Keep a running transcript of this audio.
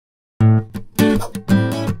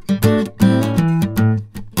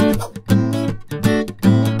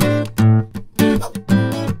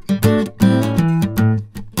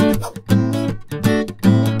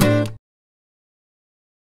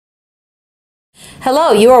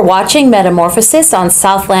Hello, you are watching Metamorphosis on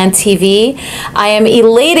Southland TV. I am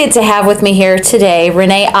elated to have with me here today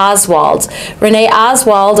Renee Oswald. Renee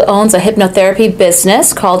Oswald owns a hypnotherapy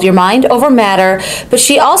business called Your Mind Over Matter, but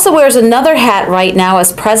she also wears another hat right now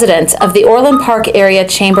as president of the Orland Park Area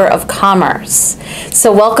Chamber of Commerce.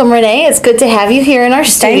 So welcome, Renee. It's good to have you here in our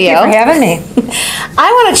studio. Thank you for having me.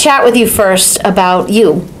 I want to chat with you first about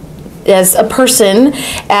you as a person,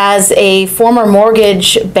 as a former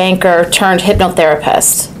mortgage banker turned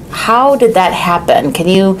hypnotherapist. How did that happen? Can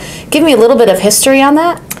you give me a little bit of history on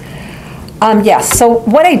that? Yes. So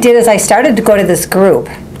what I did is I started to go to this group,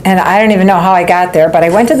 and I don't even know how I got there, but I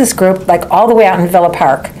went to this group like all the way out in Villa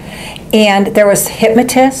Park, and there was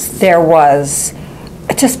hypnotists, there was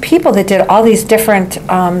just people that did all these different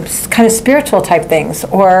kind of spiritual type things,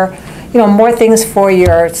 or more things for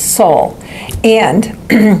your soul. And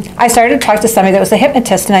I started to talk to somebody that was a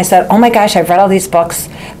hypnotist, and I said, oh my gosh, I've read all these books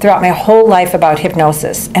throughout my whole life about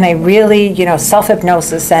hypnosis, and I really,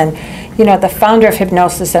 self-hypnosis and, the founder of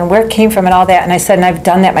hypnosis and where it came from and all that, and I said, and I've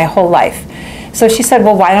done that my whole life. So she said,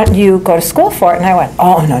 well, why don't you go to school for it? And I went,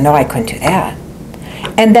 oh, no, I couldn't do that.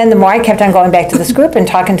 And then the more I kept on going back to this group and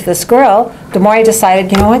talking to this girl, the more I decided,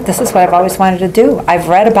 this is what I've always wanted to do. I've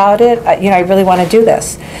read about it, I really want to do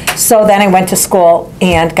this. So then I went to school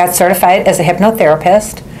and got certified as a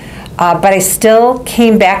hypnotherapist, but I still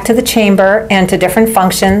came back to the chamber and to different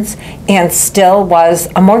functions and still was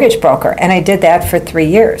a mortgage broker. And I did that for 3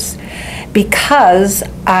 years because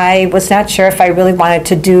I was not sure if I really wanted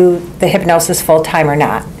to do the hypnosis full-time or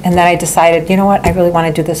not. And then I decided, I really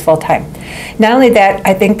want to do this full-time. Not only that,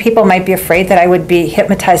 I think people might be afraid that I would be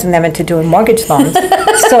hypnotizing them into doing mortgage loans.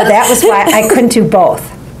 So that was why I couldn't do both.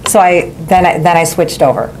 So then I switched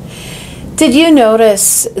over. Did you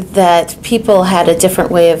notice that people had a different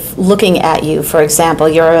way of looking at you? For example,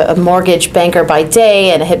 you're a mortgage banker by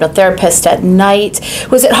day and a hypnotherapist at night.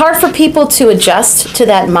 Was it hard for people to adjust to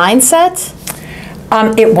that mindset?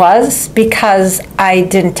 It was, because I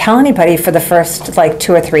didn't tell anybody for the first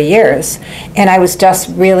 2 or 3 years, and I was just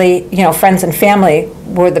really, friends and family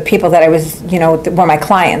were the people that I was, were my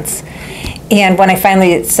clients. And when I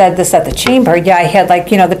finally said this at the chamber, I had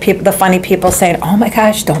the funny people saying, oh my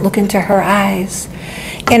gosh, don't look into her eyes.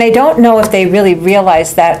 And I don't know if they really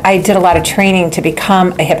realized that I did a lot of training to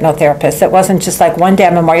become a hypnotherapist. It wasn't just like one day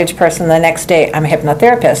I'm a mortgage person, the next day I'm a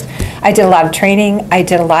hypnotherapist. I did a lot of training. I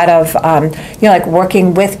did a lot of,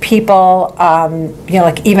 working with people,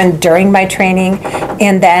 even during my training,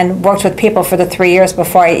 and then worked with people for the 3 years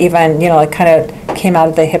before I even, kind of came out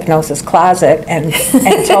of the hypnosis closet and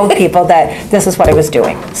told people that this is what I was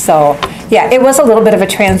doing. So, yeah, it was a little bit of a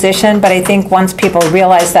transition, but I think once people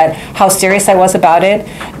realized that how serious I was about it,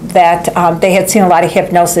 that they had seen a lot of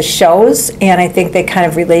hypnosis shows, and I think they kind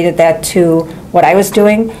of related that to what I was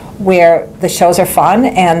doing, where the shows are fun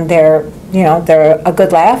and they're a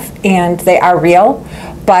good laugh and they are real,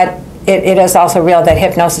 but it is also real that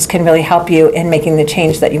hypnosis can really help you in making the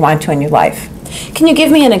change that you want to in your life. Can you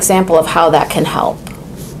give me an example of how that can help?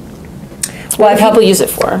 What do people use it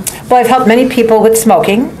for? Well, I've helped many people with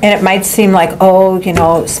smoking, and it might seem like,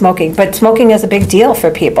 smoking, but smoking is a big deal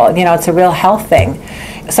for people. It's a real health thing.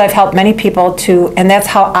 So I've helped many people and that's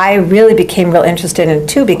how I really became real interested in it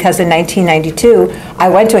too, because in 1992, I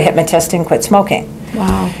went to a hypnotist and quit smoking.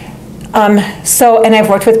 Wow. And I've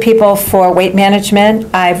worked with people for weight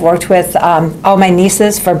management. I've worked with all my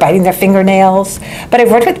nieces for biting their fingernails, but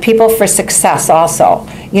I've worked with people for success also.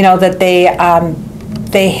 That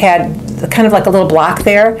they had kind of like a little block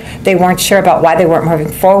there. They weren't sure about why they weren't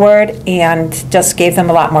moving forward, and just gave them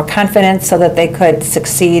a lot more confidence so that they could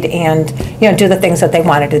succeed and do the things that they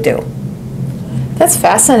wanted to do. That's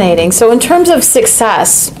fascinating. So in terms of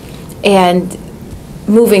success and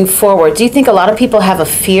moving forward, do you think a lot of people have a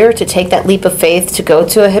fear to take that leap of faith to go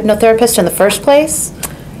to a hypnotherapist in the first place?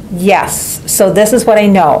 Yes. So this is what I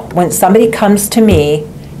know. When somebody comes to me,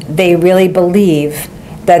 they really believe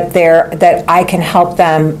that I can help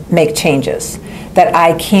them make changes, that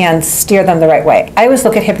I can steer them the right way. I always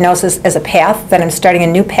look at hypnosis as a path, that I'm starting a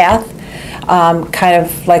new path, kind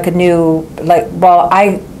of like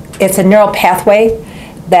it's a neural pathway,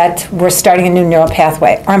 that we're starting a new neural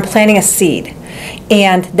pathway, or I'm planting a seed.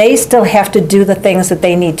 And they still have to do the things that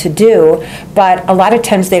they need to do, but a lot of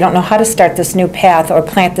times they don't know how to start this new path or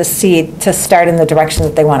plant the seed to start in the direction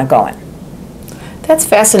that they want to go in. That's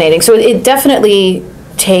fascinating. So it definitely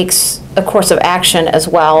takes a course of action as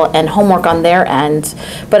well and homework on their end,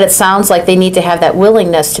 but it sounds like they need to have that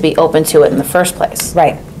willingness to be open to it in the first place.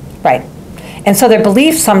 Right. And so their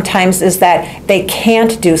belief sometimes is that they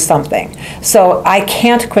can't do something. So I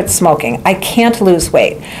can't quit smoking. I can't lose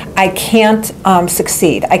weight. I can't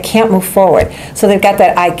succeed. I can't move forward. So they've got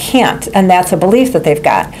that I can't, and that's a belief that they've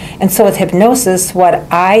got. And so with hypnosis, what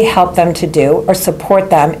I help them to do or support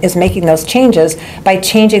them is making those changes by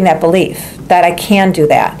changing that belief that I can do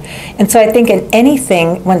that. And so I think in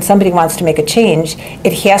anything, when somebody wants to make a change,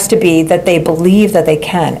 it has to be that they believe that they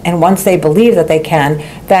can. And once they believe that they can,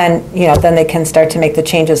 then then they can start to make the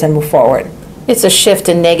changes and move forward. It's a shift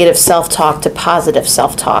in negative self-talk to positive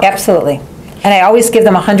self-talk. Absolutely. And I always give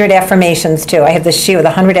them 100 affirmations too. I have this sheet with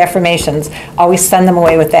 100 affirmations. Always send them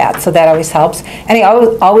away with that, so that always helps. And I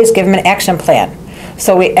always give them an action plan.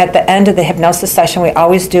 So at the end of the hypnosis session, we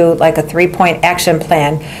always do like a 3-point action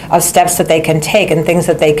plan of steps that they can take and things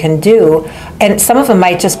that they can do. And some of them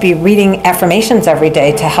might just be reading affirmations every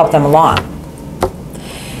day to help them along.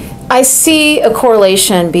 I see a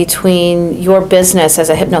correlation between your business as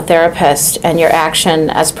a hypnotherapist and your action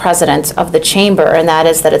as president of the chamber, and that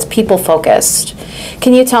is that it's people-focused.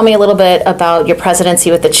 Can you tell me a little bit about your presidency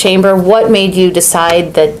with the chamber? What made you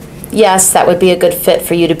decide that, yes, that would be a good fit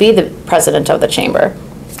for you to be the president of the chamber?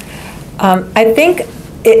 I think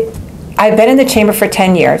I've been in the chamber for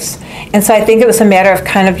 10 years, and so I think it was a matter of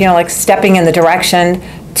kind of, like stepping in the direction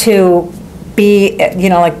to be,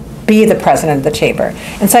 be the president of the chamber.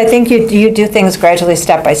 And so I think you do things gradually,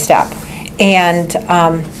 step by step. And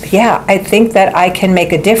I think that I can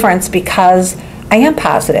make a difference because I am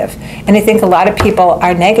positive. And I think a lot of people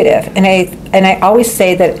are negative. And I always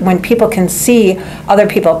say that when people can see other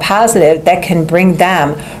people positive, that can bring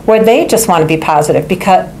them where they just want to be positive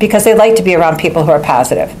because they like to be around people who are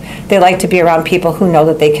positive. They like to be around people who know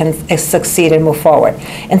that they can succeed and move forward.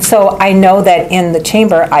 And so I know that in the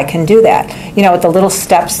chamber I can do that. With the little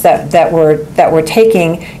steps that we're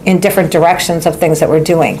taking in different directions of things that we're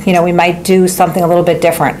doing. We might do something a little bit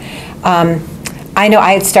different. I know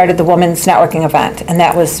I had started the Women's Networking event, and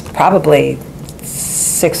that was probably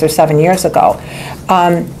 6 or 7 years ago.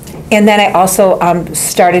 And then I also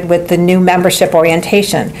started with the new membership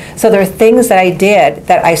orientation. So there are things that I did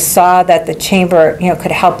that I saw that the chamber,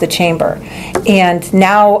 could help the chamber. And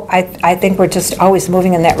now I think we're just always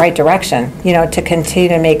moving in that right direction, to continue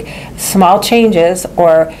to make small changes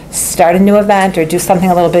or start a new event or do something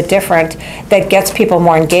a little bit different that gets people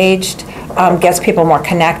more engaged, gets people more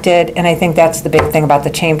connected. And I think that's the big thing about the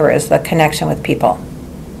chamber is the connection with people.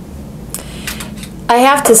 I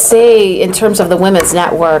have to say, in terms of the Women's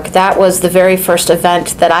Network, that was the very first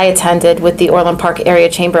event that I attended with the Orland Park Area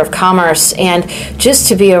Chamber of Commerce, and just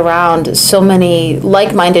to be around so many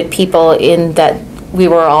like-minded people in that we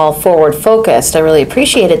were all forward-focused, I really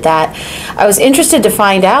appreciated that. I was interested to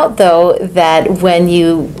find out, though, that when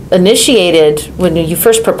you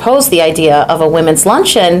first proposed the idea of a women's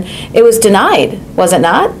luncheon, it was denied, was it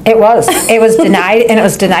not? It was. It was denied, and it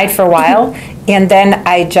was denied for a while. And then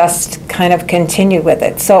I just kind of continued with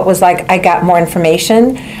it. So it was like I got more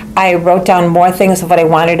information. I wrote down more things of what I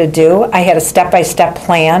wanted to do. I had a step-by-step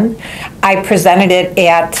plan. I presented it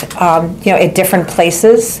at different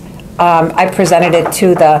places. I presented it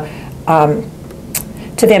to the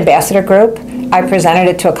ambassador group. I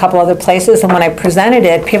presented it to a couple other places. And when I presented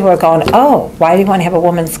it, people were going, "Oh, why do you want to have a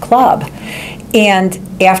women's club?" And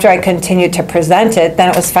after I continued to present it, then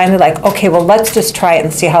it was finally like, okay, well, let's just try it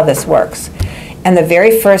and see how this works. And the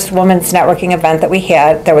very first women's networking event that we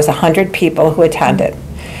had, there was 100 people who attended.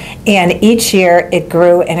 And each year it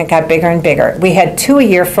grew and it got bigger and bigger. We had 2 a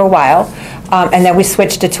year for a while, and then we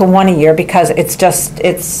switched it to 1 a year because it's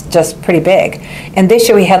just pretty big. And this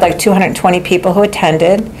year we had like 220 people who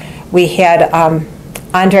attended. We had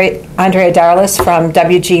Andrea Darlis from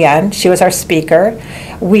WGN. She was our speaker.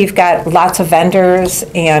 We've got lots of vendors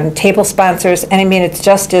and table sponsors, and I mean, it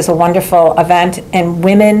just is a wonderful event, and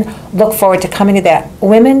women look forward to coming to that.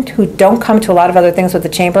 Women who don't come to a lot of other things with the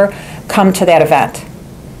chamber come to that event.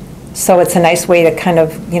 So it's a nice way to kind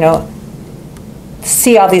of,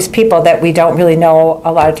 see all these people that we don't really know.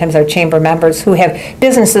 A lot of times our chamber members who have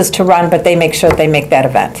businesses to run, but they make sure that they make that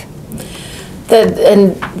event.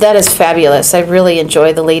 And that is fabulous. I really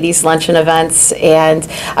enjoy the ladies' luncheon events. And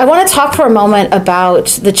I want to talk for a moment about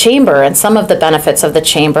the chamber and some of the benefits of the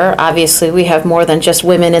chamber. Obviously, we have more than just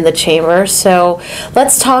women in the chamber. So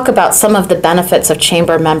let's talk about some of the benefits of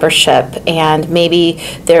chamber membership. And maybe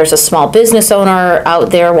there's a small business owner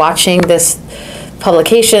out there watching this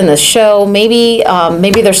publication, this show. Maybe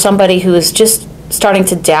there's somebody who is just starting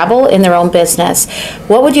to dabble in their own business.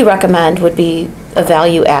 What would you recommend would be a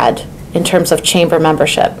value add in terms of chamber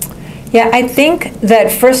membership? Yeah, I think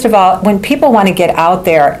that first of all, when people want to get out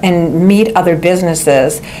there and meet other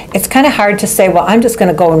businesses, it's kind of hard to say, well, I'm just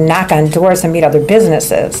going to go knock on doors and meet other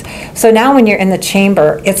businesses. So now when you're in the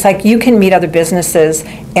chamber, it's like you can meet other businesses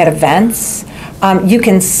at events. You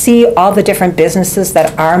can see all the different businesses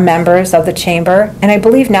that are members of the chamber. And I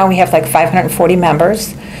believe now we have like 540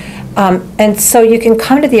 members. And so you can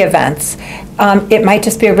come to the events. It might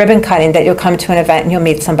just be a ribbon cutting that you'll come to an event and you'll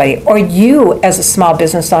meet somebody. Or you, as a small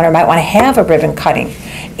business owner, might want to have a ribbon cutting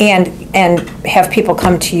and have people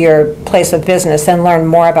come to your place of business and learn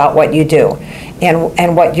more about what you do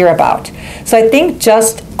and what you're about. So I think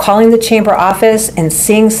just calling the chamber office and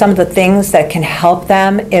seeing some of the things that can help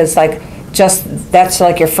them is like that's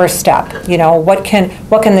like your first step. You know, what can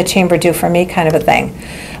the chamber do for me, kind of a thing.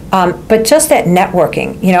 But just that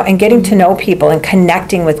networking, you know, and getting to know people and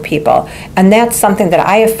connecting with people. And that's something that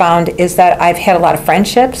I have found is that I've had a lot of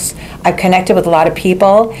friendships. I've connected with a lot of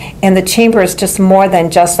people. And the chamber is just more than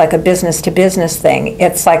just like a business to business thing.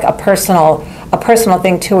 It's like a personal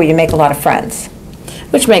thing too, where you make a lot of friends.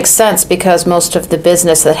 Which makes sense because most of the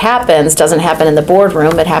business that happens doesn't happen in the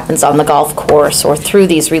boardroom. It happens on the golf course or through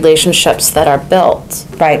these relationships that are built.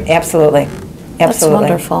 Right, absolutely. That's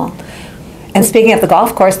wonderful. And speaking of the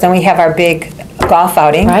golf course, then we have our big golf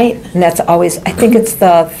outing. Right. And that's always, I think it's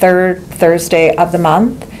the third Thursday of the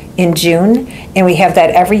month in June. And we have that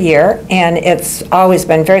every year. And it's always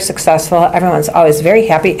been very successful. Everyone's always very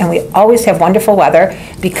happy. And we always have wonderful weather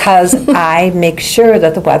because I make sure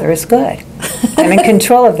that the weather is good. I'm in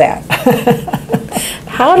control of that.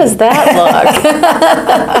 How does that look?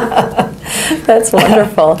 That's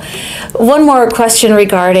wonderful. One more question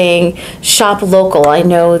regarding shop local. I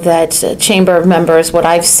know that chamber members, what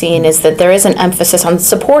I've seen is that there is an emphasis on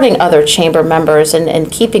supporting other chamber members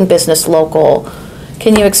and keeping business local.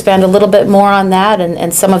 Can you expand a little bit more on that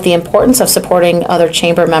and some of the importance of supporting other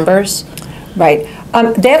chamber members? Right.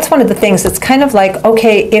 That's one of the things. It's kind of like,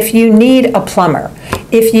 okay, if you need a plumber,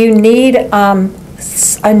 if you need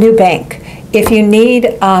a new bank, if you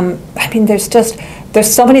need,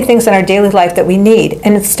 there's so many things in our daily life that we need.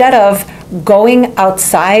 And instead of going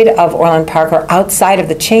outside of Orland Park or outside of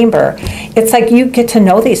the chamber, it's like you get to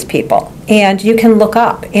know these people and you can look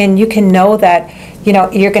up and you can know that, you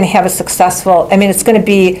know, you're going to have a successful, it's going to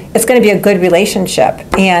be a good relationship,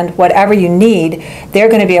 and whatever you need, they're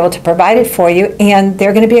going to be able to provide it for you, and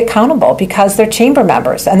they're going to be accountable because they're chamber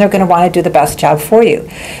members and they're going to want to do the best job for you.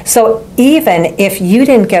 So even if you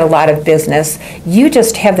didn't get a lot of business, you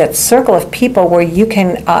just have that circle of people where you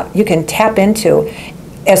can tap into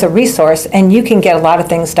as a resource, and you can get a lot of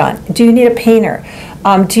things done. Do you need a painter?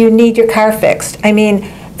 Do you need your car fixed?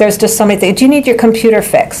 There's just so many things. Do you need your computer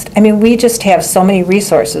fixed? We just have so many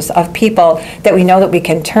resources of people that we know that we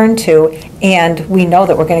can turn to, and we know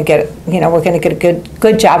that we're going to get a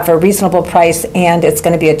good job for a reasonable price, and it's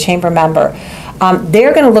going to be a chamber member.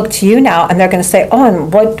 They're going to look to you now, and they're going to say, oh,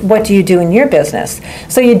 and what do you do in your business?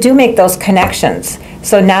 So you do make those connections.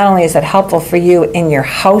 So not only is it helpful for you in your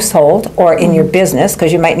household or in your business,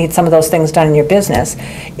 because you might need some of those things done in your business,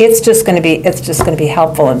 it's just going to be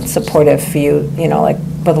helpful and supportive for you, like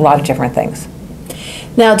with a lot of different things.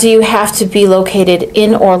 Now, do you have to be located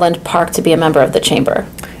in Orland Park to be a member of the chamber?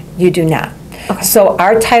 You do not. Okay. So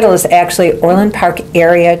our title is actually Orland Park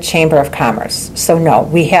Area Chamber of Commerce. So no,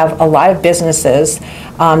 we have a lot of businesses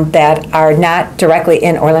that are not directly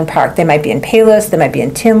in Orland Park. They might be in Palos, they might be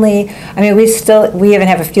in Tinley. We even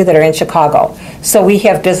have a few that are in Chicago. So we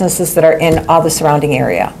have businesses that are in all the surrounding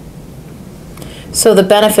area. So the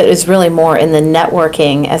benefit is really more in the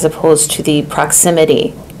networking as opposed to the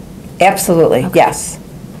proximity. Absolutely, okay.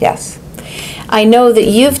 Yes. I know that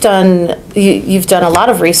you've done a lot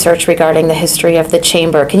of research regarding the history of the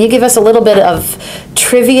chamber. Can you give us a little bit of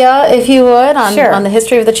trivia, if you would, on the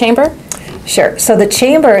history of the chamber? Sure. So the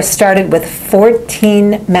chamber started with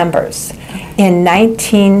 14 members in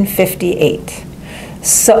 1958.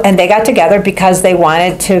 And they got together because they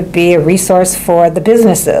wanted to be a resource for the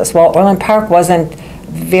businesses. Well, Orland Park wasn't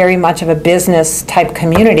very much of a business type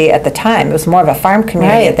community at the time. It was more of a farm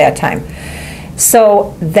community at that time.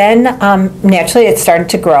 So then naturally it started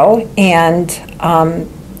to grow and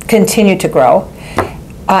continued to grow.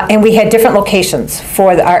 And we had different locations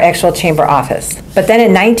for our actual chamber office. But then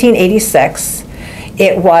in 1986,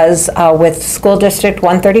 it was with School District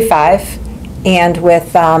 135 and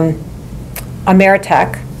with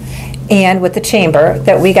Ameritech and with the chamber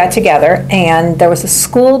that we got together, and there was a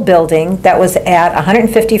school building that was at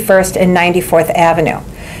 151st and 94th Avenue.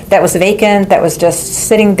 That was vacant, that was just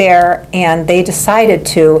sitting there, and they decided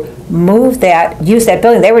to use that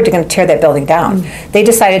building. They were going to tear that building down. They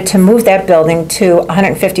decided to move that building to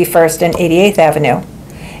 151st and 88th Avenue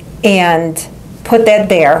and put that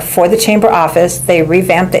there for the chamber office. They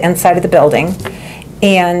revamped the inside of the building,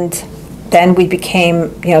 and then we became,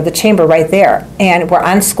 the chamber right there. And we're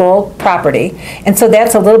on school property. And so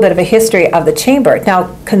that's a little bit of a history of the chamber.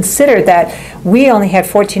 Now, consider that we only had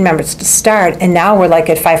 14 members to start, and now we're like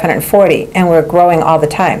at 540, and we're growing all the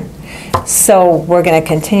time. So we're going to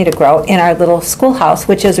continue to grow in our little schoolhouse,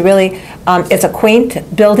 which is really, it's a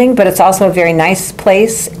quaint building, but it's also a very nice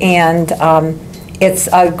place, and it's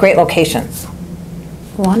a great location.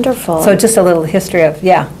 Wonderful. So just a little history of,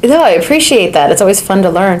 No, I appreciate that. It's always fun to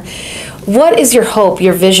learn. What is your hope,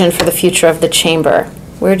 your vision for the future of the chamber?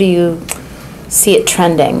 Where do you see it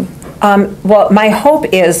trending? Well, my hope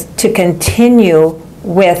is to continue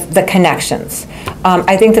with the connections.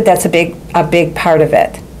 I think that that's a big part of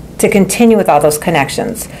it, to continue with all those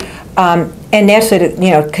connections. And naturally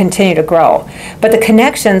to continue to grow. But the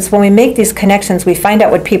connections, when we make these connections, we find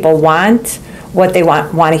out what people want, what they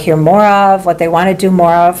want to hear more of, what they want to do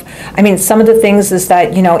more of. I mean, some of the things is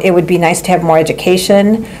that, it would be nice to have more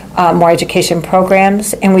education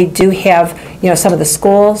programs, and we do have, some of the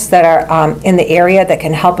schools that are in the area that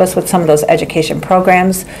can help us with some of those education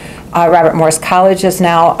programs. Robert Morris College is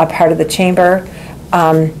now a part of the chamber.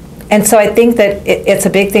 And so I think that it's a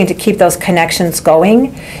big thing to keep those connections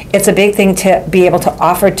going. It's a big thing to be able to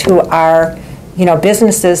offer to our,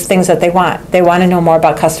 businesses things that they want. They want to know more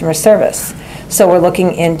about customer service. So we're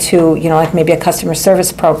looking into, like maybe a customer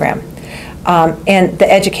service program. And the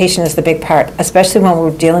education is the big part, especially when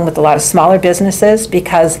we're dealing with a lot of smaller businesses,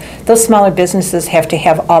 because those smaller businesses have to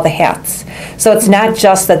have all the hats. So it's not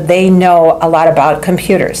just that they know a lot about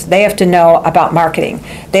computers. They have to know about marketing.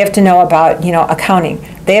 They have to know about, accounting.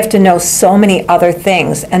 They have to know so many other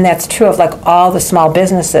things, and that's true of like all the small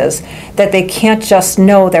businesses, that they can't just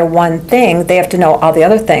know their one thing, they have to know all the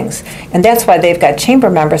other things. And that's why they've got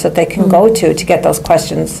chamber members that they can go to get those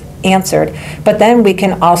questions answered. But then we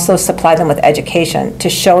can also supply them with education to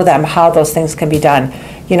show them how those things can be done,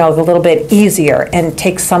 a little bit easier, and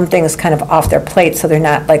take some things kind of off their plate so they're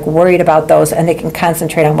not like worried about those, and they can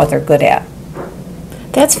concentrate on what they're good at.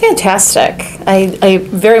 That's fantastic. I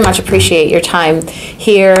very much appreciate your time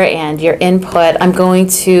here and your input. I'm going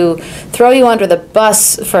to throw you under the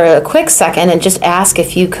bus for a quick second and just ask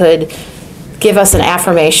if you could give us an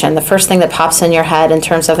affirmation, the first thing that pops in your head in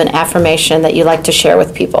terms of an affirmation that you like to share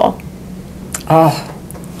with people.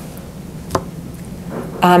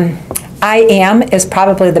 I am is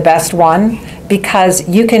probably the best one, because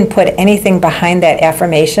you can put anything behind that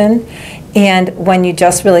affirmation. And when you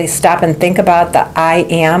just really stop and think about the I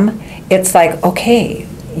am, it's like, okay,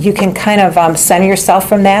 you can kind of center yourself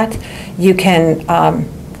from that. You can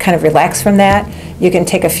kind of relax from that. You can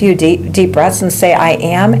take a few deep breaths and say, I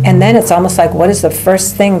am. And then it's almost like, what is the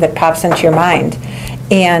first thing that pops into your mind?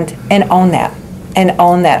 And own that. And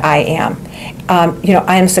own that I am.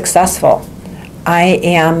 I am successful. I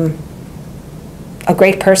am a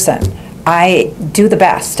great person. I do the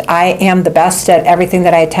best. I am the best at everything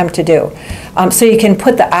that I attempt to do. So you can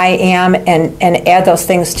put the I am and add those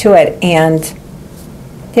things to it, and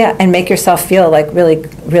make yourself feel like really,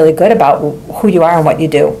 really good about who you are and what you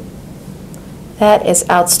do. That is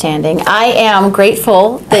outstanding. I am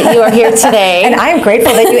grateful that you are here today. And I'm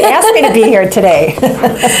grateful that you asked me to be here today.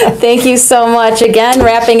 Thank you so much. Again,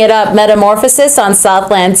 wrapping it up, Metamorphosis on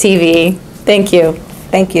Southland TV. Thank you.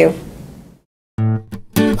 Thank you.